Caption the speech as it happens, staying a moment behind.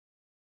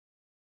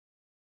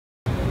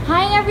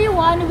Hi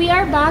everyone, we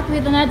are back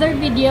with another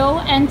video,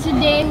 and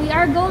today we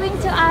are going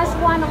to ask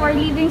one of our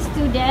leaving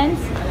students,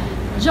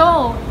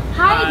 Joe.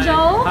 Hi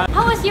Joe, Hi.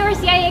 How was your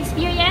CIA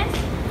experience?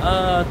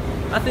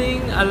 I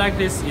think I like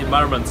this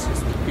environment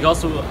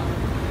because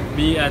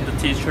me and the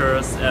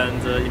teachers and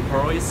the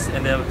employees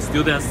and the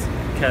students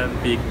can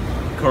be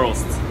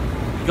close.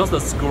 Because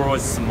the school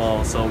is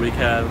small, so we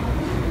can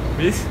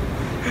meet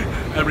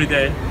every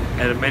day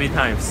and many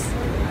times.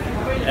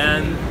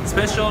 And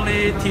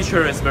especially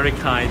teacher is very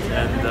kind,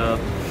 and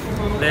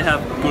they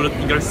have good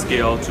English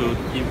skill to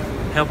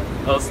help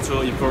us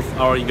to improve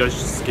our English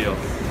skill.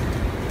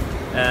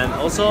 And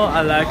also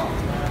I like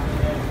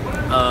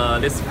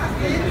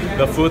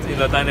the food in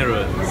the dining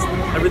room.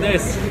 Every day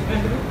is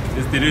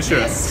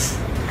delicious.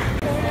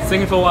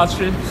 Thank you for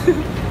watching.